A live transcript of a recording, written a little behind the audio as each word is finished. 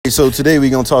So today we're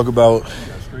gonna start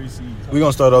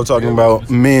off talking about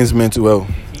men's mental health.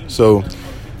 So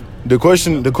the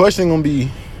question gonna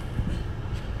be,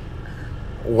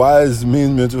 why is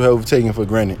men's mental health taken for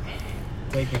granted?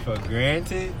 Taken for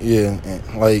granted? Yeah,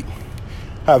 and like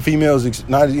how females,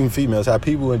 not even females, how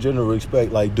people in general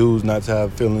expect like dudes not to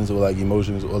have feelings or like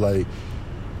emotions or like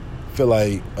feel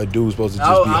like a dude's supposed to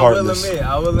just be heartless.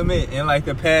 I will admit, in like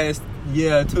the past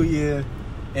year, 2 years,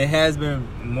 it has been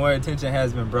more attention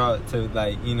has been brought to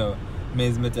like, you know,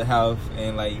 men's mental health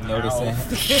and like noticing.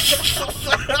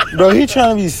 Bro, he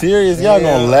trying to be serious. Y'all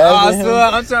gonna laugh at him?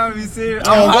 I'm trying to be serious.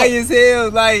 I'm high as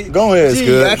hell. Like, go ahead,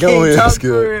 Scud. Go ahead,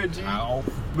 Scud.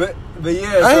 But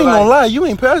yeah, I ain't gonna lie. You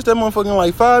ain't passed that motherfucker in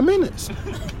like 5 minutes.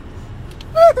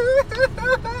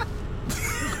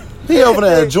 He over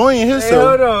there enjoying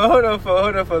himself. Hey, hold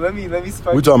on. Let me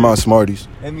spark. We talking about Smarties.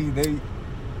 Let me.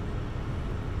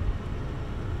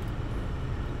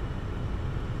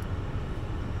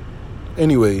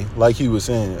 Anyway, like he was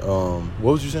saying,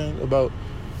 what was you saying about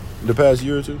the past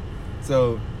year or two?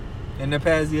 So, in the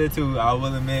past year or two, I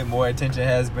will admit more attention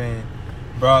has been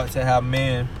brought to how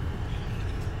men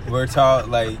were taught,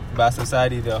 like, by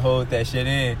society to hold that shit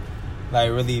in.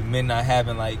 Like, really, men not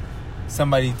having, like,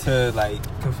 somebody to, like,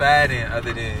 confide in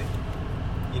other than,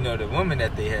 you know, the woman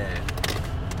that they had.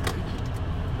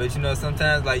 But, you know,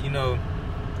 sometimes, like, you know,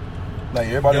 like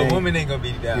everybody, your woman ain't gonna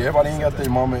be down. Yeah, everybody ain't got their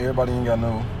mama. Everybody ain't got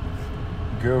no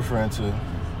girlfriend to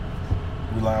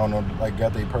rely on, or like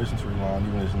got their person to rely on,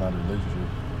 even if it's not a relationship.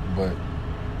 But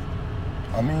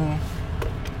I mean,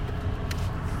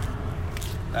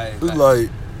 like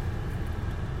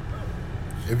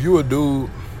if you a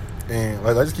dude and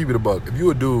like, let's keep it a buck. If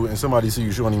you a dude and somebody see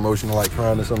you showing emotion, like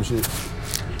crying or some shit,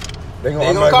 they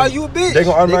gonna call you a bitch. They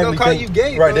gonna call you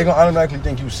gay. Right? They gonna automatically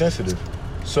think you sensitive.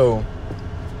 So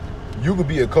you could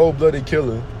be a cold-blooded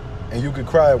killer, and you could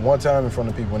cry at one time in front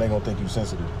of people and they gonna think you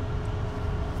sensitive.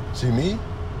 See me?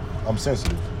 I'm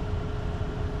sensitive.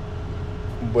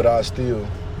 But I still,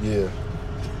 yeah.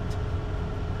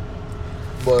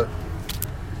 But,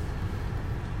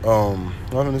 what I'm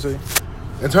gonna say?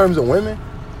 In terms of women,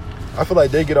 I feel like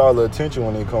they get all the attention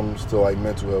when it comes to like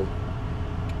mental health.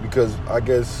 Because I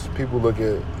guess people look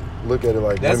at it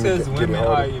like that's because women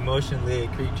are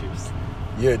emotion-led creatures.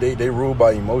 Yeah, they rule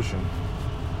by emotion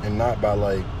and not by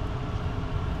like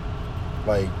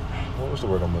what was the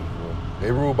word I'm looking for?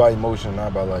 They rule by emotion,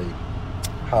 not by like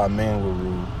how a man would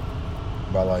rule,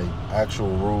 by like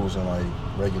actual rules and like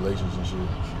regulations and shit.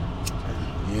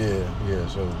 Yeah.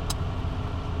 So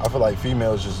I feel like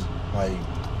females just like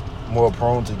more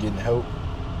prone to getting help,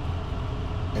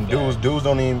 and dudes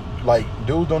don't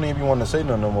even want to say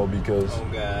nothing no more because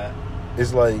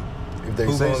it's like if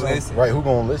they say something, right, who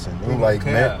gonna listen? Like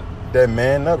man, that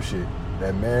man up shit.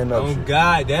 That man up shit. Oh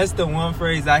God, that's the one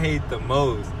phrase I hate the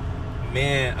most.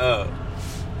 Man up.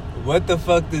 What the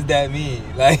fuck does that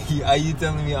mean? Like, are you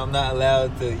telling me I'm not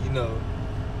allowed to, you know,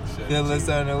 feel a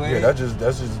certain way? Yeah, that's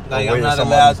just like I'm not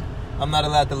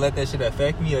allowed to let that shit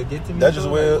affect me or get to me. That's just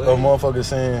where a motherfucker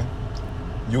saying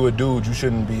you a dude, you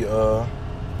shouldn't be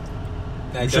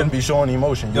you shouldn't be showing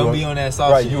emotion. Don't be on that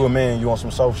soft shit. Right, you a man, you on some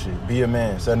soft shit. Be a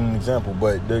man, set an example.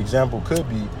 But the example could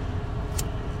be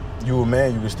you a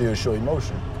man, you can still show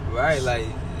emotion. Right, like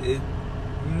it,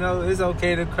 you know, it's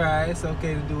okay to cry, it's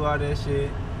okay to do all that shit.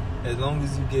 As long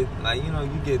as you get, like, you know,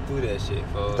 you get through that shit,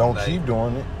 folks. Don't keep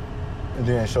doing it and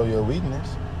then show your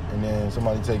weakness and then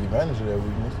somebody take advantage of that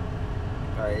weakness.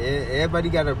 Alright, everybody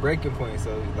got a breaking point,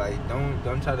 so like don't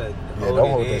try to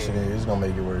hold that shit in. It's gonna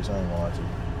make it worse. I ain't gonna lie to you.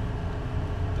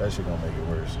 That shit gonna make it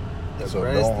worse. So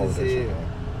don't hold that shit in.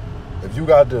 If you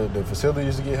got the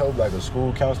facilities to get help, like a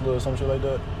school counselor or some shit like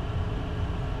that,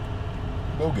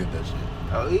 go get that shit.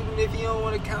 Oh, even if you don't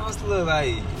want a counselor,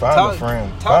 like find a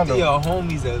friend. Talk to your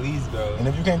homies at least, bro. And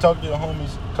if you can't talk to your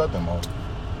homies, cut them off.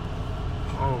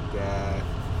 Oh God.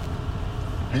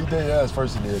 Beat their ass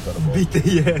first and then cut them off. Beat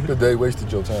their ass. Because they wasted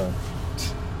your time.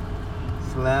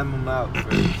 Slam them out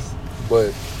first.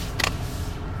 But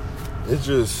it's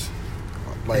just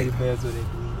like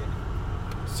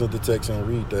send the text and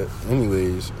read that.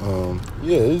 Anyways,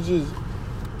 yeah, it's just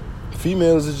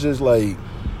females is just like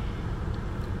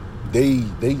they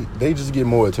just get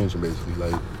more attention basically.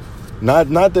 Like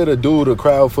not that a dude will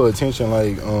crowd for attention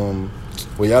like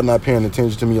well y'all not paying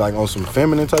attention to me like on some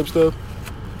feminine type stuff,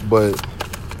 but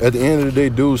at the end of the day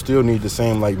dudes still need the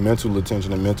same like mental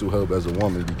attention and mental help as a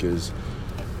woman because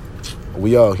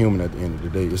we all human at the end of the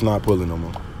day. It's not pulling no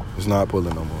more. It's not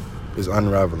pulling no more. It's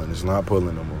unraveling. It's not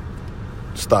pulling no more.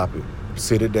 Stop it.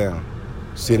 Sit it down.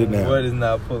 Sit it down. What is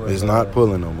not pulling? It's not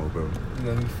pulling no more, bro. You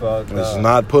got me fucked up. It's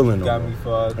not pulling no Got more. me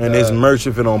fucked And up. it's merch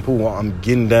if it don't pull. I'm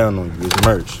getting down on you. It's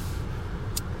merch.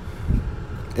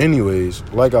 Anyways,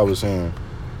 like I was saying,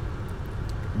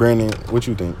 Brandon, what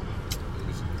you think?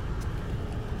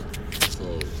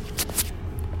 So,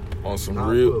 on some Not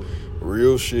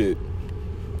real shit.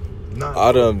 Not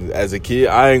I done, as a kid,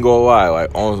 I ain't gonna lie,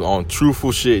 like on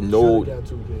truthful shit, no, shut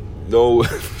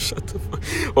the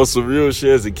fuck. On some real shit,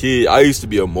 as a kid, I used to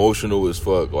be emotional as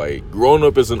fuck. Like growing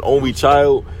up as an only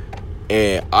child,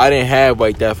 and I didn't have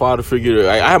like that father figure.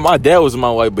 Like, I had my dad was in my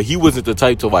life, but he wasn't the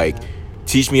type to like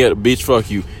teach me how to bitch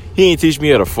fuck you. He didn't teach me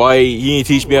how to fight. He didn't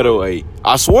teach me how to like.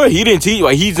 I swear he didn't teach.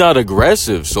 Like he's not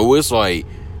aggressive, so it's like.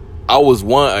 I was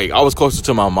closer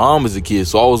to my mom as a kid,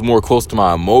 so I was more close to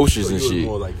my emotions So and you was shit.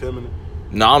 more like feminine?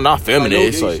 No, I'm not feminine. Like, no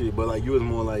It's gay like, shit, but like you was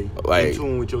more like in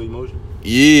tune with your emotions.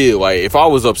 yeah, like if I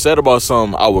was upset about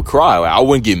something, I would cry. Like I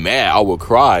wouldn't get mad, I would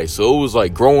cry. So it was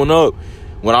like growing up,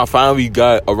 when I finally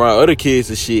got around other kids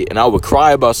and shit, and I would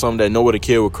cry about something that no other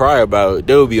kid would cry about,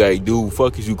 they would be like, dude,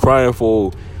 fuck is you crying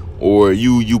for? Or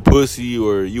you pussy,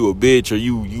 or you a bitch, or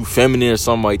you feminine or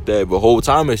something like that. But the whole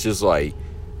time it's just like,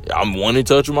 I'm wanting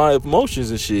to touch my emotions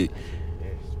and shit.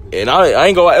 And I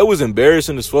ain't gonna lie, it was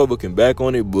embarrassing as fuck looking back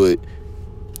on it, but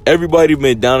everybody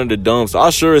been down in the dumps.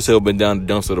 I sure as hell been down in the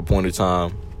dumps at a point in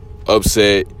time,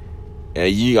 upset.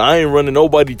 And I ain't running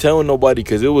nobody, telling nobody,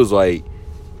 because it was like,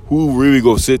 who really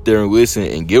go sit there and listen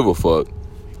and give a fuck?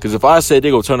 Because if I said, they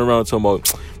go turn around and talk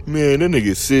about, man, that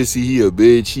nigga sissy, he a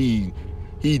bitch,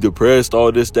 he depressed,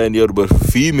 all this, that, and the other. But if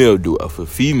a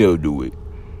female do it,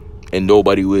 and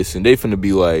nobody listen, they finna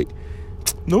be like,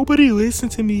 nobody listen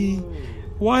to me.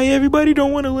 Why everybody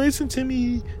don't want to listen to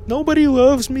me? Nobody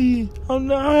loves me.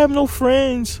 I have no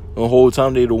friends. The whole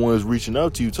time they the ones reaching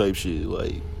out to you type shit.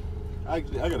 Like, I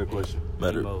got a question.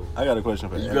 I got a question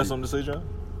for You got something to say, John?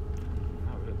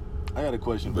 I got a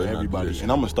question for Better not do everybody, that shit.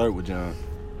 and I'm gonna start with John.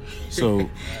 So,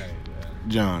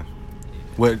 John,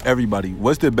 what's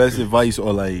the best advice,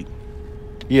 or like,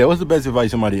 yeah, what's the best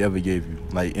advice somebody ever gave you?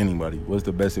 Like anybody, what's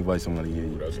the best advice somebody gave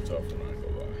you? That's a tough one, I ain't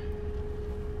gonna lie.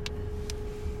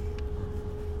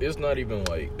 It's not even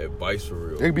like advice for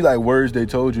real. It'd be like words they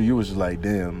told you. You was just like,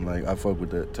 damn, like I fuck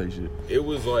with that type shit. It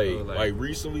was like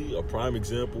recently, a prime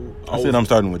example. I said I'm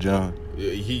starting with John.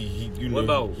 He you What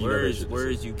know, about he never had shit to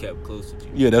words say. you kept closer to?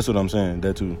 Yeah, that's what I'm saying.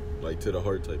 That too. Like to the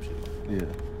heart type shit. Yeah.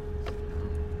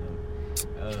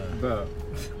 Bro.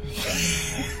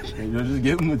 Hey, yo, just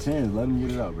give him a chance. Let him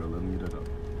get it out, bro. Let him get it out.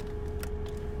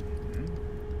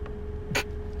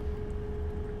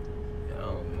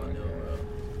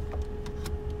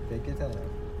 Take your time.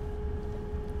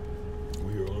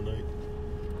 We here all night.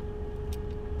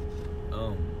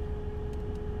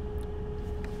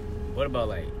 What about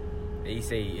like they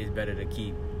say it's better to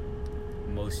keep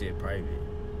most shit private?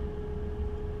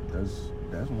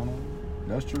 That's one on.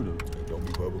 That's true though. Like, don't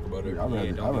be public about it. I'd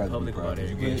rather, don't I'd be rather public about private. it.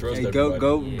 You can't trust Hey,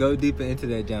 everybody. go deeper into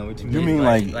that, John. What you You mean?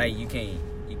 mean like you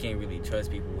can't really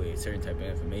trust people with certain type of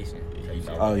information. He's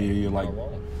not Oh, wrong. yeah, He's like- not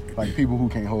wrong. like people who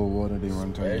can't hold water, they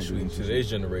run to Especially in today's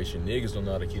generation, niggas don't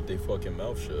know how to keep their fucking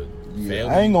mouth shut. Yeah,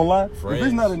 Family, I ain't gonna lie.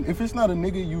 friends. If it's not a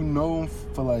nigga you know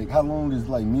for like how long is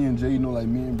like me and Jay know, like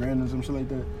me and Brandon, some shit like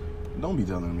that, don't be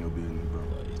telling them your business, bro.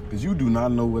 Because you do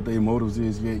not know what their motives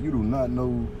is yet. You do not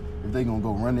know if they gonna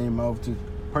go run their mouth to.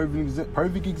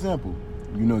 Perfect example.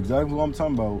 You know exactly what I'm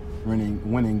talking about.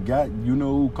 When and got, you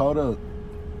know who caught up,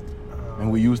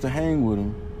 and we used to hang with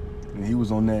him, and he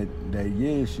was on that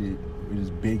yeah shit with his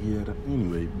big head.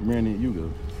 Anyway, Brandon, you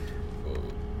go.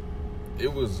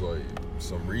 It was like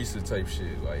some recent type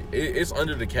shit. Like it's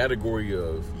under the category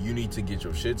of you need to get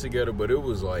your shit together. But it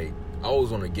was like I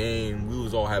was on a game. We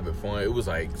was all having fun. It was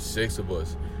like 6 of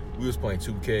us. We was playing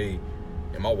 2K.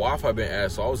 And my Wi-Fi been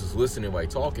asked, so I was just listening, like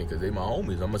talking, because they my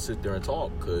homies. I'm going to sit there and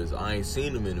talk, because I ain't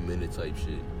seen them in a minute type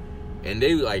shit. And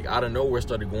they, like, out of nowhere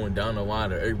started going down the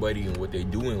line of everybody and what they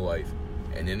do in life.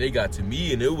 And then they got to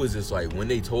me, and it was just like, when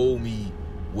they told me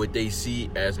what they see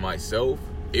as myself,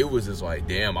 it was just like,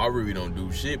 damn, I really don't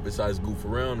do shit besides goof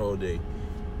around all day.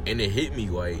 And it hit me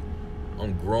like,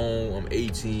 I'm grown, I'm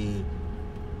 18,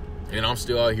 and I'm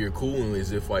still out here cooling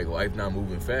as if, like, life not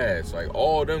moving fast. Like,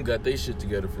 all of them got their shit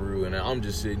together for real, and I'm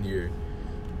just sitting here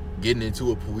getting into it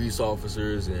with police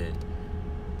officers and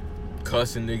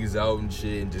cussing niggas out and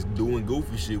shit and just doing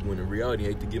goofy shit when in reality I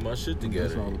hate to get my shit together.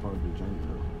 That's all a part of the journey,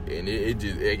 though. And it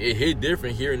hit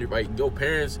different hearing it. Like, your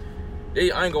parents, I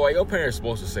ain't gonna like, your parents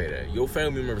supposed to say that. Your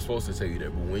family member supposed to tell you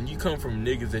that. But when you come from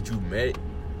niggas that you met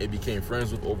and became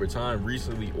friends with over time,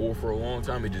 recently or for a long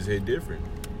time, it just hit different.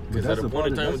 Because at a point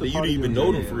in time, you didn't even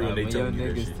know them for real, and they telling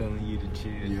you that shit. Telling you to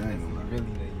chill. Yeah, I ain't gonna lie. Really know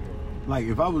you wrong. Like,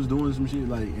 if I was doing some shit,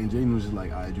 like, and Jaden was just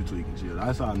like, alright, you tweaking, chill.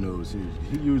 That's how I know it was serious.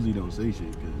 He usually don't say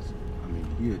shit, because, I mean,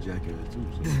 he a jackass, too,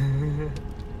 so.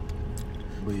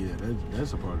 But, yeah,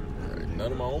 that's a part of that.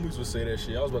 None of my homies would say that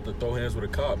shit. I was about to throw hands with a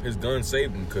cop. His gun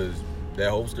saved him, because that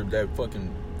holster, that fucking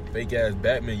fake-ass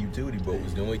Batman utility boat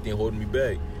was the only thing holding me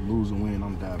back. Lose and win,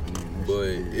 I'm diving in.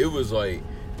 But it was like,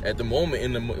 at the moment,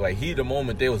 the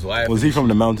moment they was laughing. Was he from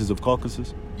the mountains of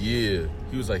Caucasus? Yeah.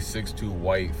 He was like 6'2",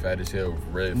 white, fat as hell, with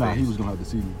red Nah, face. he was gonna have to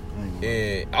see me.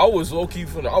 And I was low-key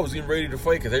I was getting ready to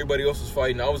fight because everybody else was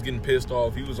fighting. I was getting pissed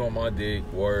off. He was on my dick,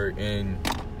 word. And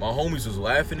my homies was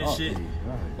laughing and shit. Hey,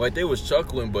 right. Like, they was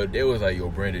chuckling, but they was like, yo,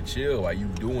 Brandon, chill. Like, you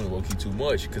doing low-key too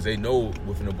much. Because they know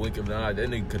within a blink of an eye, that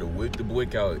nigga could have whipped the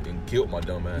blick out and killed my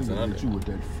dumb ass. He And would hit you with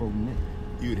that phone neck.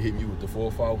 he would hit me with the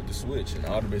 4-5 with the switch. And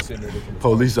I would have been sitting there looking.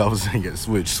 Police officers ain't got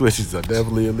switch. Switches are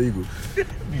definitely illegal.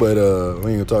 But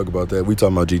we ain't gonna talk about that. We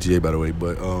talking about GTA, by the way.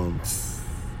 But RP.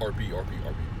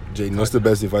 Jaden, what's the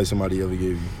best advice somebody ever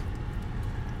gave you?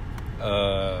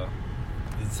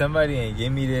 Somebody ain't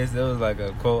give me this. There was like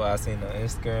a quote I seen on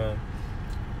Instagram.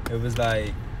 It was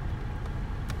like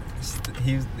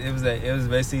it was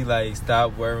basically like,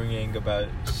 stop worrying about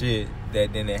shit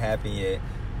that didn't happen yet,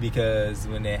 because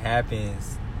when it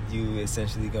happens, you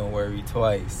essentially gonna worry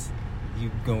twice.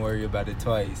 You gonna worry about it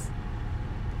twice.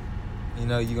 You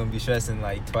know, you're gonna be stressing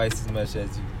like twice as much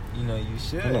as you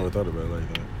should. I never thought about it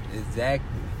like that.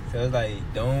 Exactly. So it's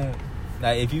like, don't,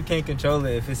 like, if you can't control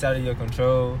it, if it's out of your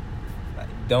control, like,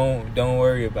 don't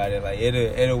worry about it. Like,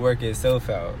 it'll work itself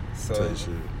out. So Tell you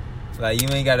shit. like, you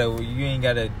ain't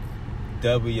gotta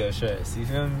double your stress. You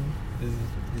feel me?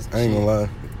 It's I ain't cheap. gonna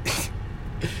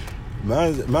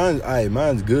lie.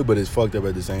 Mine's good, but it's fucked up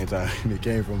at the same time. It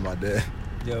came from my dad.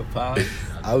 Yo, pop.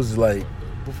 I was like,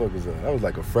 what the fuck was that? I was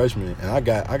like a freshman, and I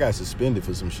got suspended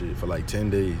for some shit for like 10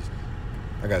 days.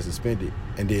 I got suspended,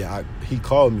 and then he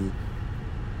called me,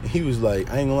 and he was like,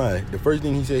 I ain't gonna lie, the first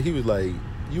thing he said, he was like,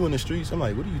 you in the streets? I'm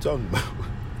like, what are you talking about?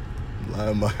 I'm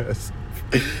lying my ass.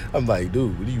 I'm like,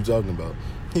 dude, what are you talking about?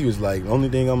 He was like, the only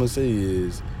thing I'm gonna say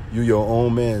is, you your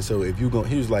own man, so if you gonna,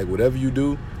 he was like, whatever you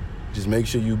do, just make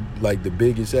sure you like the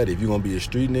biggest at it. If you're gonna be a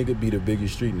street nigga, be the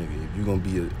biggest street nigga. If you're gonna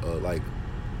be a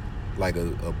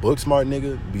book smart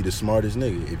nigga, be the smartest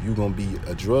nigga. If you're gonna be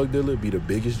a drug dealer, be the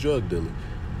biggest drug dealer.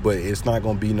 But it's not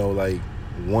gonna be no like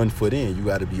 1 foot in. You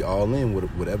gotta be all in with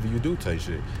whatever you do type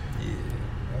shit. Yeah.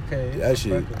 Okay.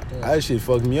 That shit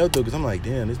fucked me up though, cause I'm like,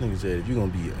 damn, this nigga said if you're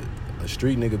gonna be a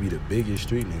street nigga, be the biggest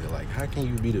street nigga. Like, how can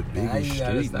you be the Now biggest you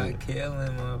gotta street start nigga?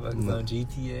 killing motherfuckers on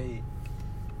GTA.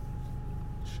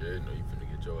 Shit, no, you finna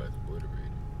get your ass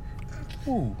obliterated.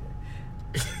 Ooh.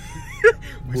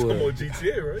 We talking about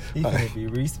GTA, right? He gonna be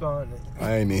respawning.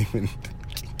 I ain't even.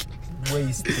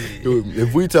 Wasted. Dude,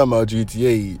 if we talking about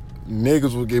GTA,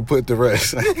 niggas will get put to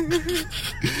rest.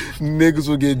 Niggas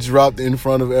will get dropped in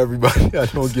front of everybody. I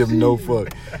don't give no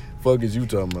fuck. Fuck is you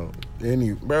talking about?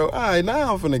 Bro, alright,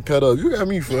 now I'm finna cut up. You got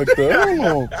me fucked up. Hold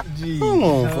on. Gee, Hold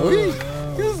on, no,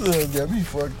 fuck. This got me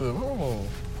fucked up. Hold on. What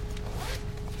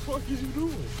the fuck is you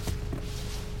doing?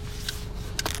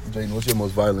 Jaden, what's your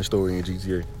most violent story in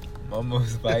GTA? My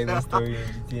most violent story in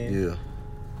GTA. Yeah.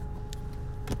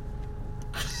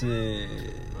 Shit.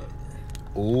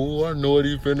 Oh, I know what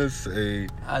he finna say.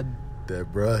 I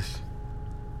That brush.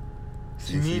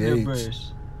 you mean the CCH.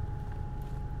 brush?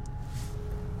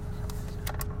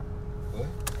 What?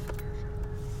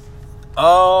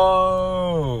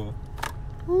 Oh,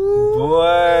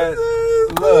 boy.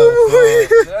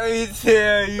 Look, let me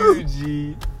tell you,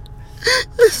 G.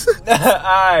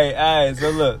 Alright, so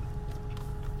look.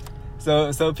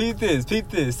 So peep this.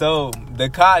 So the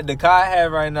car I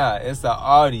have right now, it's an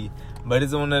Audi, but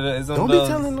it's one of the Don't be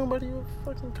telling nobody what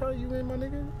fucking car you in, my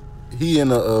nigga. He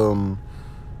in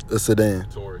a sedan.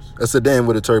 Taurus. A sedan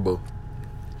with a turbo.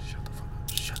 Shut the fuck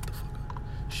up. Shut the fuck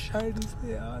up. Audi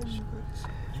said Audi. You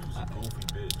was a goofy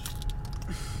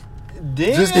bitch.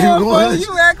 Damn, Just keep going. boy,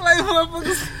 you act like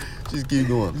motherfuckers. Just keep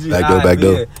going. Alright, Back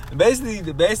door. yeah. Basically,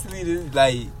 this,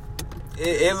 like,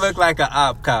 it looked like an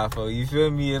op car, for you feel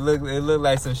me? It looked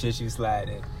like some shit you slide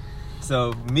in.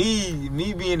 So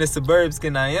me being the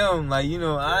suburbskin I am, like, you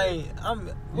know, I'm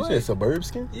You what? said suburb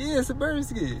skin? Yeah,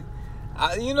 suburbskin.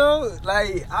 I don't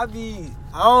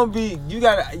be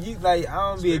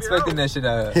expecting that shit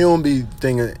out. He don't be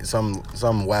thinking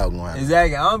something wild going on.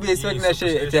 Exactly. I don't be expecting Yeah, that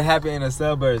shit to happen in the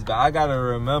suburbs, but I gotta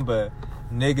remember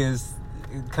niggas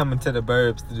coming to the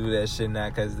burbs to do that shit now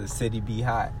because the city be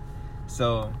hot.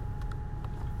 So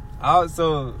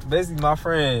basically my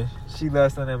friend, she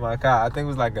left something in my car. I think it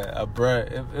was like a brush.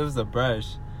 It was a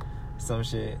brush, some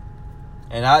shit.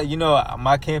 And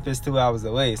my camp is 2 hours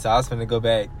away, so I was finna go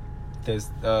back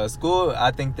to school,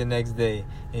 I think the next day.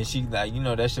 And she like, you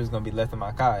know, that shit was gonna be left in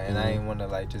my car, and I didn't want to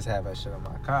like just have that shit in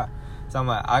my car. So I'm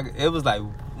like, it was like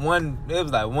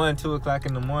 2 o'clock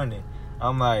in the morning.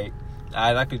 I'm like,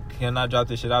 can I drop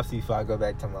this shit off to you before I go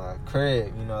back to my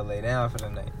crib, you know, lay down for the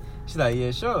night? She's like,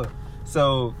 yeah, sure.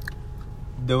 So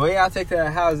the way I take to her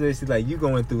house is, she's like, you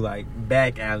going through like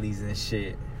back alleys and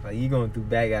shit. Like, you going through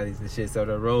back alleys and shit, so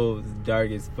the road's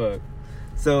dark as fuck.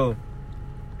 So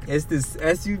it's this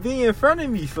SUV in front of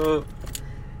me, folks.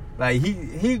 Like,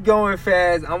 he going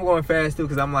fast, I'm going fast too,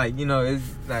 because I'm like, you know, it's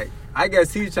like, I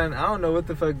guess he was trying, I don't know what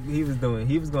the fuck he was doing.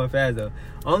 He was going fast though.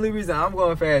 Only reason I'm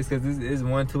going fast because it's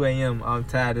 2 a.m. I'm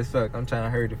tired as fuck. I'm trying to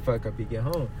hurry the fuck up and get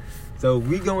home. So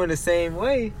we going the same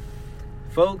way.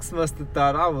 Folks must have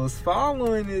thought I was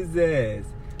following his ass.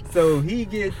 So he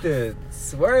get to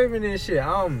swerving and shit.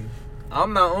 I'm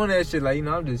not on that shit. Like, you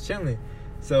know, I'm just chilling.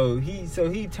 So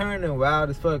he turning wild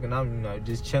as fuck, and I'm, you know,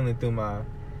 just chilling through my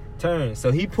turn.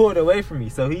 So he pulled away from me.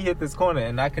 So he hit this corner,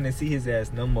 and I couldn't see his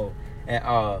ass no more at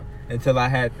all until I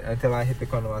hit the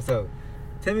corner myself.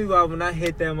 Tell me why when I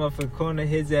hit that motherfucking corner,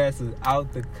 his ass was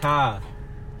out the car,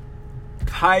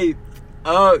 pipe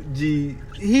up, G.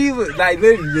 He was like,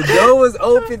 literally, the door was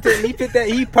open to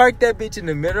he parked that bitch in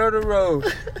the middle of the road,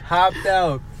 hopped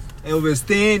out, and was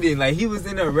standing like he was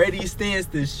in a ready stance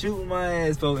to shoot my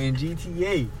ass for in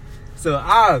GTA. So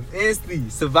I instantly,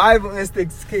 survival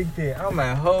instincts kicked in. I'm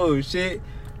like, oh shit,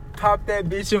 pop that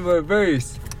bitch in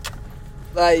reverse.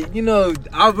 Like, you know,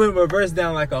 I went reverse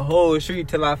down like a whole street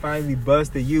till I finally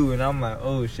busted you, and I'm like,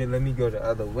 oh shit, let me go the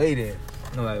other way then.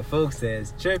 I'm like, folks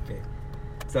says tripping.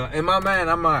 So in my mind,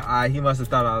 I'm like, all right, he must have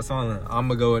thought I was falling. I'm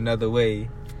gonna go another way.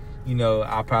 You know,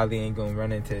 I probably ain't gonna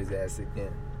run into his ass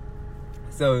again.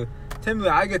 So tell me,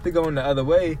 I get to going the other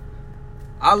way.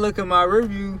 I look at my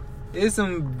review. It's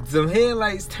some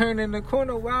headlights turning the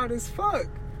corner wild as fuck.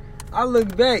 I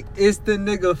look back. It's the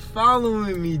nigga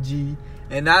following me, G.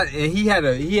 And he had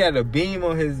a beam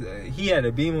on his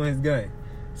gun.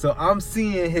 So I'm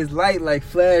seeing his light like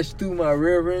flash through my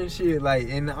rear end shit, like,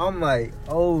 and I'm like,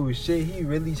 oh shit, he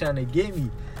really trying to get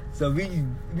me. So we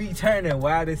turning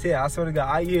wild as hell. I swear to God,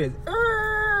 I hear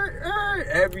it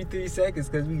every 3 seconds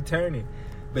because we turning.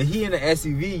 But he in an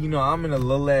SUV, you know, I'm in a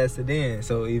little ass sedan.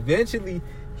 So eventually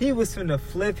he was finna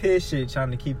flip his shit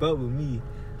trying to keep up with me.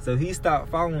 So he stopped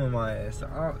following my ass.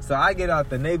 So I get out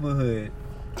the neighborhood,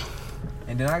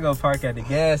 and then I go park at the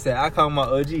gas station. I call my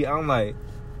OG. I'm like,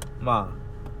 Ma,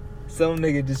 some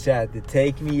nigga just tried to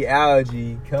take me out,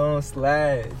 G. Come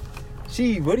slide.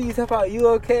 She, what are you talking about? You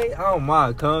okay? Oh,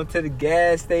 Ma, come to the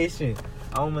gas station.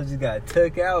 I almost just got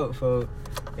took out, folks.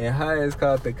 And her ass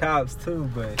called the cops, too.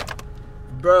 But,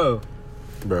 bro,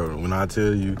 when I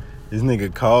tell you, this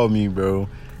nigga called me, bro.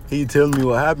 He telling me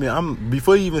what happened.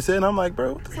 Before he even said it, I'm like,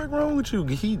 bro, what the fuck wrong with you?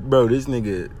 This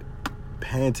nigga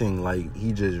panting like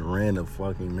he just ran a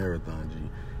fucking marathon, G.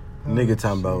 Nigga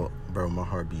talking about, bro, my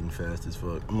heart beating fast as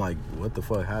fuck. I'm like, what the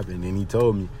fuck happened? And he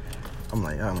told me. I'm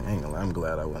like, I'm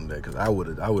glad I wasn't there, because I would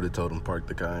have told him park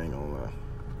the car. I ain't gonna lie.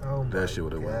 Oh, that shit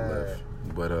would have went left.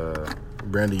 But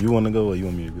Brandy, you want to go or you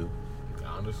want me to go?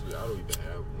 Honestly, I don't even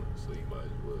have one, so you might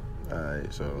as well. All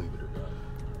right, so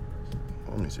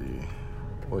let me see.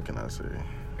 What can I say?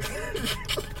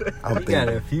 You got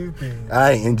a few things. All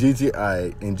right, in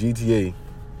GTA.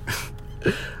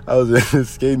 I was in a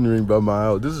skating rink by my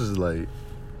house. This is like,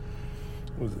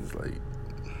 what was this, like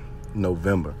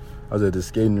November. I was at the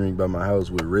skating rink by my house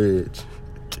with Reg.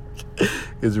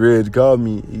 Because Reg called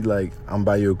me. He like, I'm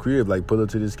by your crib. Like, pull up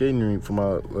to the skating rink for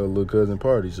my little cousin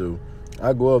party. So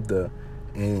I go up there,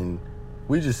 and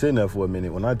we just sitting there for a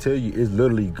minute. When I tell you, it's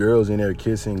literally girls in there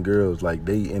kissing girls. Like,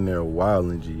 they in there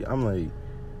wilding, G. I'm like,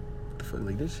 what the fuck?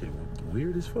 Like, this shit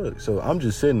weird as fuck. So I'm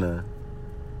just sitting there.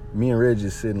 Me and Reg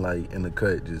just sitting, like, in the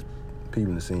cut, just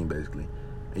peeping the scene, basically.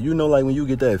 And you know, like, when you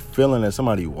get that feeling that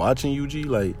somebody watching you, G,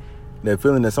 like, that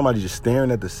feeling that somebody just staring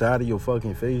at the side of your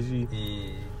fucking face, G.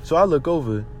 Yeah. So I look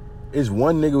over, it's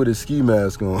one nigga with a ski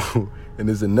mask on, and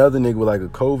there's another nigga with, like, a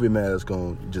COVID mask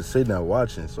on, just sitting there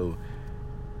watching. So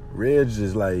Reg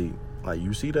just like,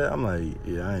 you see that? I'm like,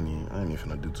 yeah, I ain't even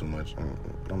finna do too much.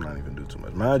 I'm not even do too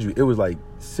much. Mind you, it was, like,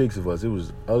 6 of us. It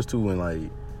was us two and,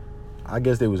 like, I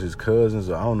guess they was his cousins,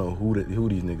 or I don't know who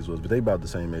these niggas was, but they about the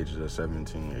same age as us,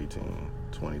 17, 18,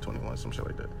 20, 21, some shit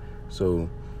like that. So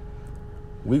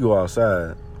we go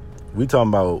outside. We talking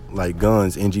about, like,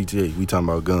 guns in GTA. We talking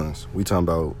about guns. We talking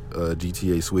about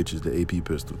GTA switches, the AP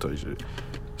pistol type shit.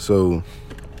 So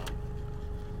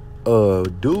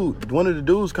one of the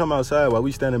dudes come outside while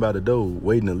we standing by the door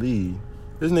waiting to leave.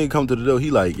 This nigga come to the door.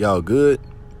 He like, y'all good?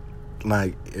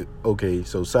 like, okay,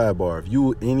 so sidebar, if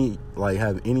you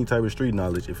have any type of street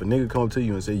knowledge, if a nigga come to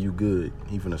you and say you good,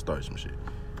 he finna start some shit.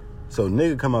 So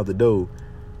nigga come out the door,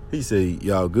 he say,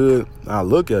 y'all good? I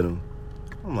look at him,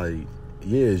 I'm like,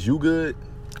 yeah, is you good?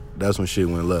 That's when shit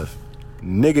went left.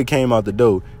 Nigga came out the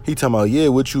door, he talking about, yeah,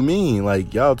 what you mean?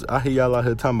 Like, y'all, I hear y'all out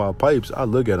here talking about pipes. I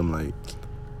look at him like,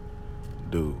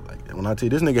 dude, like, when I tell you,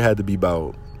 this nigga had to be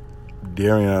about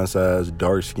Darion size,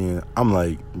 dark skin. I'm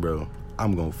like, bro,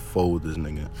 I'm gonna fold this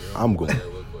nigga. I'm going.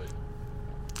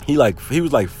 He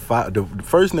was like five. The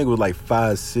first nigga was like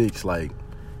 5'6", like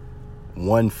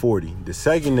 140. The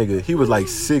second nigga, he was like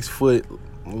 6 foot,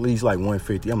 at least like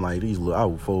 150. I'm like, I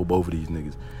will fold both of these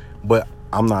niggas. But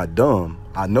I'm not dumb.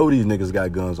 I know these niggas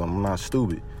got guns on them. I'm not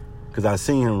stupid. Cause I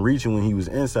seen him reaching when he was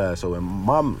inside. So in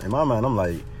my mind, I'm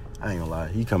like, I ain't gonna lie.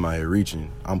 He come out here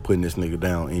reaching. I'm putting this nigga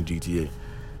down in GTA.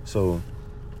 So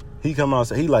he come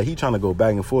outside. He trying to go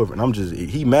back and forth, and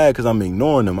he mad because I'm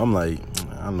ignoring him. I'm like,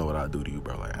 I know what I do to you,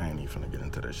 bro. Like, I ain't even finna get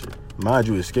into that shit. Mind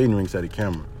you, his skating rink's at the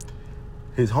camera.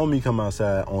 His homie come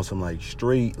outside on some like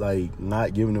straight, like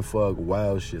not giving a fuck,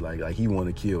 wild shit. Like he want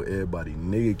to kill everybody.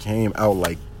 Nigga came out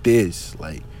like this,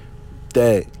 like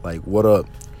that. Like, what up?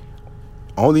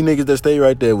 Only niggas that stayed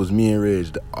right there was me and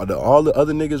Reg. All the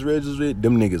other niggas Reg was with,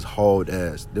 them niggas hauled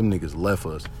ass. Them niggas left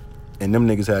us, and them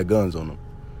niggas had guns on them.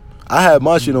 I had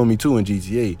my shit on me too in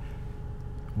GTA,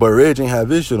 but Reg ain't have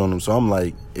his shit on him. So I'm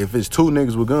like, if it's two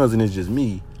niggas with guns and it's just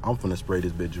me, I'm finna spray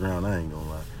this bitch around. I ain't gonna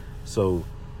lie. So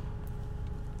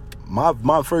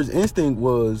my first instinct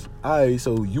was, alright,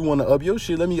 so you wanna up your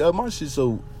shit? Let me up my shit.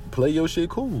 So play your shit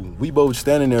cool. We both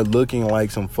standing there looking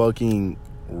like some fucking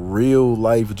real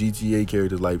life GTA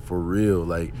characters, like for real.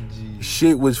 Like,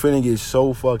 shit was finna get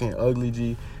so fucking ugly,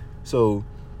 G. So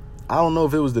I don't know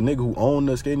if it was the nigga who owned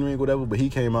the skating rink or whatever, but he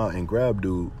came out and grabbed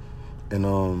dude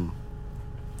and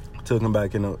took him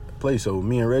back in the place. So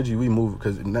me and Reggie, we moved,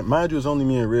 because mind you, it's only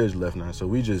me and Reg left now. So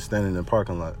we just standing in the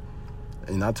parking lot.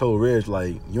 And I told Reg,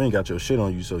 like, you ain't got your shit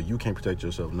on you, so you can't protect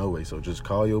yourself no way. So just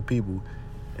call your people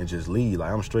and just leave.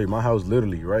 Like, I'm straight. My house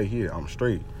literally right here. I'm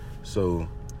straight. So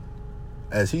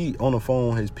as he on the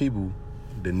phone, his people,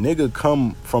 the nigga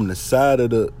come from the side of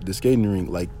the skating rink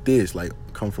like this, like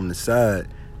come from the side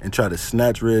and try to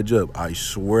snatch Reg up. I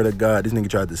swear to God, this nigga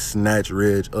tried to snatch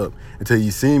Reg up until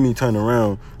he seen me turn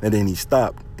around, and then he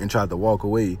stopped and tried to walk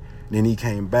away. Then he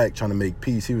came back trying to make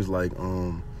peace. He was like,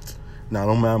 nah,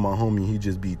 don't mind my homie, he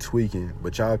just be tweaking.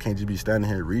 But y'all can't just be standing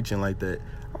here reaching like that.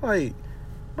 I'm like,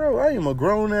 bro, I am a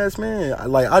grown-ass man.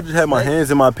 I just had my hands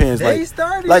in my pants.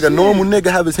 Like a normal nigga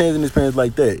have his hands in his pants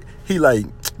like that. He like,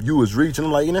 you was reaching.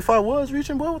 I'm like, and if I was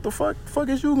reaching, boy, what the fuck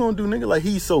is you gonna do, nigga? Like,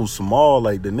 he's so small.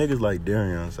 Like, the nigga's like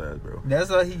Darion size, bro. That's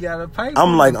why he got a pipe.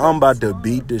 I'm like, I'm about to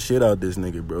beat the shit out this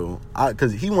nigga, bro.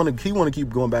 Cause he wanna keep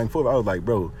going back and forth. I was like,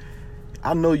 bro,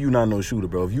 I know you not no shooter,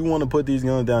 bro. If you want to put these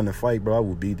guns down and fight, bro, I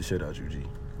will beat the shit out you, G.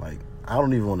 Like, I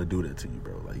don't even want to do that to you,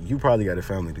 bro. Like, you probably got a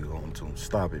family to go home to.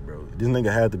 Stop it, bro. This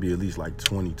nigga had to be at least like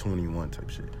 20, 21 type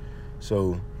shit.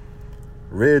 So,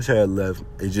 Reg had left.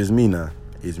 It's just me now.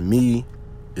 It's me,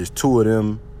 it's two of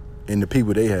them, and the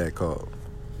people they had called.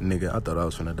 Nigga, I thought I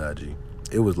was finna die, G.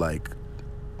 It was like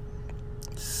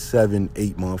 7,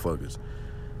 8 motherfuckers.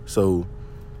 So,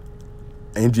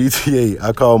 in GTA,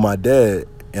 I called my dad,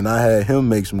 and I had him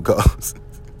make some calls.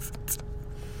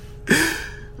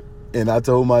 And I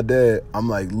told my dad, I'm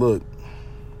like, look,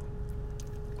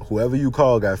 whoever you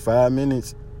call got 5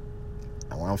 minutes.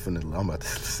 I'm about to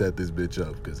set this bitch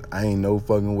up, because I ain't no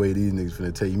fucking way these niggas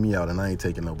finna take me out, and I ain't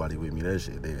taking nobody with me. That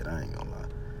shit dead. I ain't gonna lie.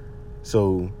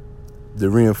 So the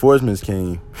reinforcements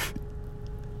came.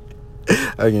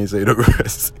 I can't say the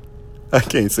rest.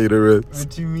 What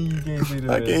you mean you can't say the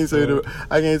rest?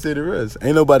 I can't say the rest.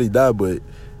 Ain't nobody died, but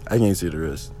I can't say the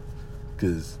rest,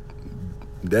 because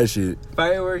that shit.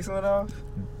 Fireworks went off?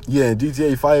 Yeah,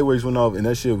 GTA fireworks went off, and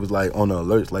that shit was like on the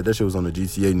alerts. Like, that shit was on the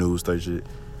GTA news type shit.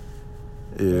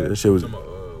 Yeah, that shit was.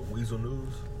 Weasel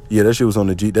News? Yeah, that shit was on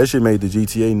that shit made the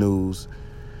GTA news.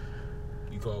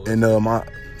 And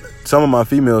some of my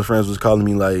female friends was calling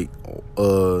me like,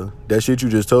 that shit you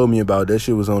just told me about, that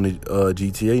shit was on the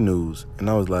GTA news. And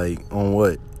I was like, on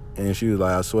what? And she was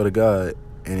like, I swear to God.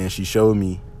 And then she showed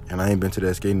me, and I ain't been to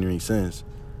that skating rink since.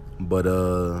 But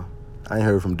I ain't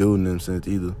heard from Dude and them since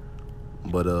either.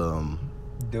 But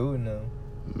Dude, no.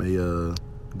 May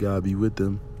God be with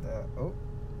them.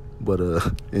 But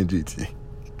in GTA.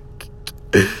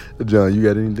 John, you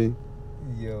got anything?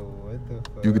 Yo, what the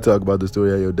fuck? You can talk about the story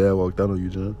how your dad walked out on you,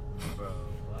 John. Bro,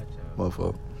 watch out. My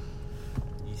fault.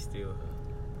 He's still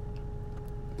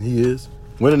her. He is.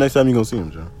 When the next time you gonna see him,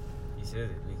 John? He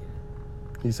said it weekend.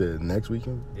 He said next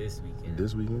weekend? This weekend.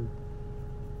 This weekend?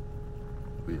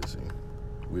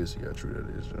 We'll see how true that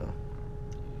is, John.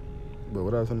 But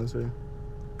what I was gonna say?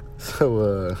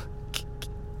 So,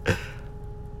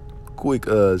 quick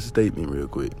statement real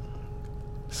quick.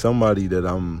 Somebody that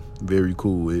I'm very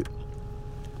cool with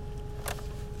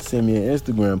sent me an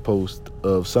Instagram post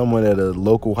of someone at a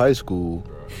local high school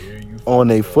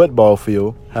on a football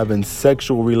field having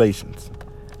sexual relations.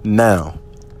 Now,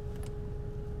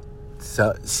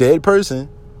 said person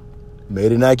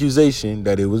made an accusation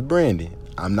that it was Brandon.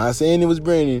 I'm not saying it was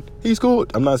Brandon. He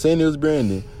scored. I'm not saying it was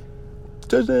Brandon.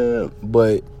 Touchdown.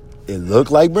 But it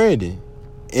looked like Brandon.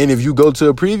 And if you go to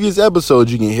a previous episode,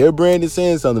 you can hear Brandon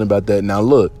saying something about that. Now,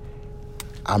 look,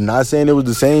 I'm not saying it was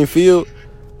the same field,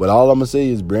 but all I'm going to say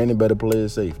is Brandon better play it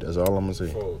safe. That's all I'm going to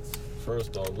say.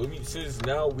 First off, since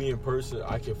now we in person,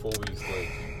 I can fully explain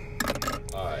to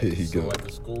you. All right, so at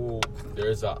the school,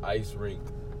 there's an ice rink.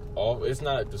 It's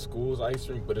not the school's ice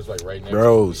rink, but it's like right next to it.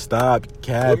 Bro, stop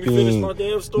capping. Let me finish my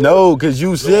damn story. No, because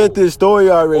you said this story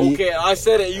already. Okay, I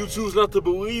said it. You choose not to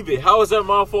believe it. How is that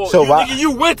my fault? So Nigga,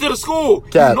 you went to the school.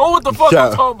 Cap, you know what the fuck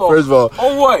I'm talking about. First of all,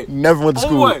 on what? Never went to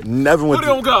school. What? Never went Put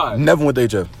it on God. Never went to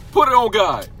HF. Put it on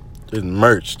God. It's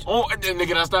merged.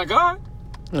 Nigga, that's not God.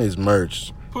 It's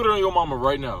merged. Put it on your mama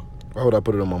right now. Why would I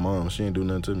put it on my mom? She ain't do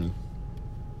nothing to me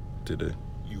today.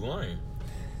 You lying.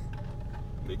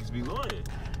 Niggas be lying.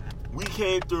 We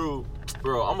came through,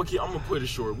 bro, I'm gonna put it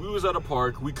short. We was at a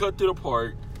park. We cut through the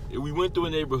park. And we went through a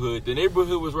neighborhood. The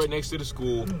neighborhood was right next to the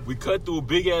school. We cut through a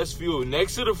big-ass field.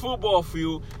 Next to the football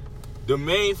field, the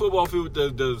main football field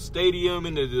with the stadium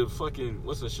and the fucking,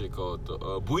 what's that shit called?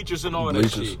 The bleachers and all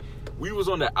that shit. We was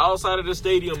on the outside of the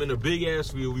stadium in a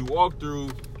big-ass field. We walked through.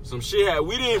 Some shit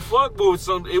we didn't fuck, but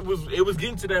it was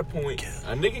getting to that point.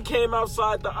 A nigga came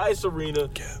outside the ice arena.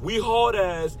 We hauled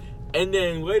ass. And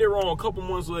then later on, a couple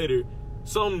months later,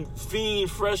 some fiend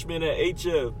freshman at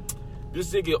HF,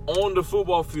 this nigga on the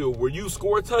football field where you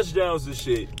score touchdowns and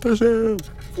shit. Touchdowns.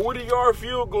 40-yard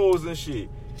field goals and shit.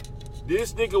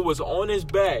 This nigga was on his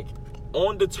back,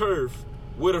 on the turf,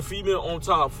 with a female on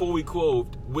top, fully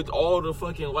clothed, with all the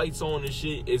fucking lights on and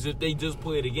shit, as if they just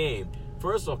played a game.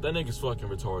 First off, that nigga's fucking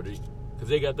retarded. Because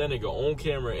they got that nigga on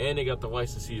camera and they got the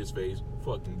lights to see his face.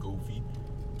 Fucking goofy.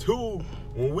 2,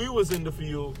 when we was in the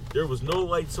field, there was no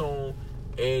lights on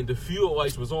and the field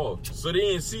lights was off. So they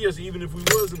didn't see us even if we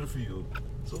was in the field.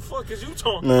 So fuck is you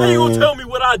talking? How you gonna tell me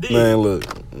what I did? Man,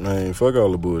 look. Man, fuck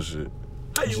all the bullshit.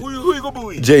 Who you gonna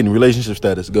believe? Jaden, relationship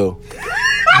status, go.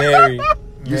 Married.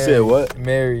 You said what?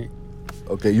 Married.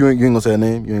 Okay, you ain't gonna say her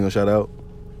name? You ain't gonna shout out?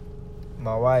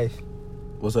 My wife.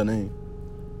 What's her name?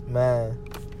 Man.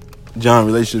 John,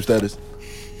 relationship status?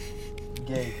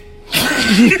 Gay.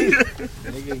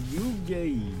 Nigga, you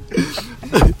gay.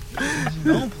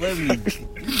 Don't play with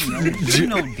me. You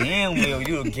know damn well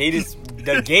you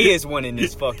the gayest one in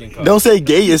this fucking country. Don't say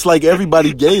gay. It's like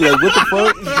everybody gay. Like, what the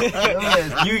fuck?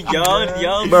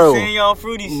 y'all Bro. be saying y'all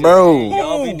fruity shit. Bro. Man.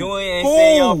 Y'all be doing and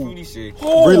saying y'all fruity shit.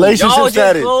 Relationship Y'all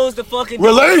status. just closed the fucking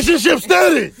Relationship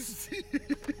status.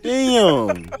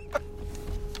 Damn.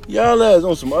 Y'all ass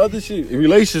on some other shit.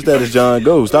 Relationship status, John.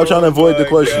 Go. Stop trying to avoid the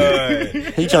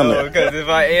question. He trying to. Because if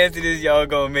I answer this, y'all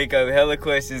gonna make up hella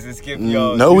questions and skip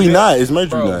y'all. No, we not. It's merch, we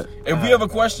Bro, not. if we have a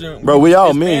question, Bro, we all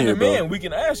it's men man here, to bro. man, we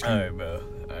can ask you. Alright, bro.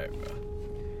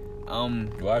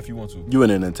 Why if you want to? You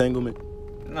in an entanglement?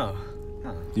 No.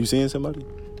 You seeing somebody?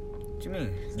 What you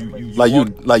mean?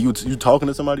 You talking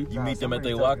to somebody? You meet them at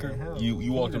their locker.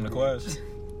 You walk them to class.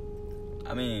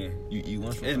 I mean, You eat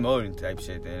lunch. it's more than type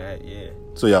shit than that. Yeah.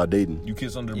 So y'all dating? You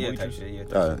kiss under the Yeah, type bleachers. shit. Yeah.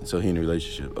 Type Alright, so he in a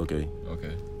relationship. Okay.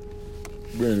 Okay.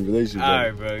 We're in a relationship.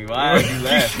 Alright, bro. Why are you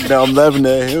laughing? Now I'm laughing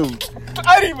at him.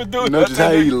 I didn't even do You know just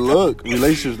how he look.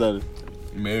 Relationship status.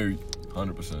 Married,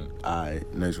 100%.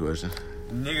 Alright, next question.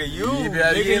 Nigga, you.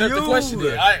 That's the question.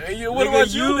 Then. What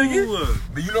about you, nigga?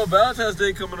 But you know Valentine's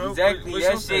Day coming up. Exactly. What's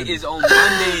That your shit status? is on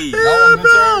Monday. Y'all on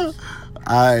good terms?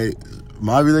 Alright,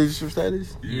 my relationship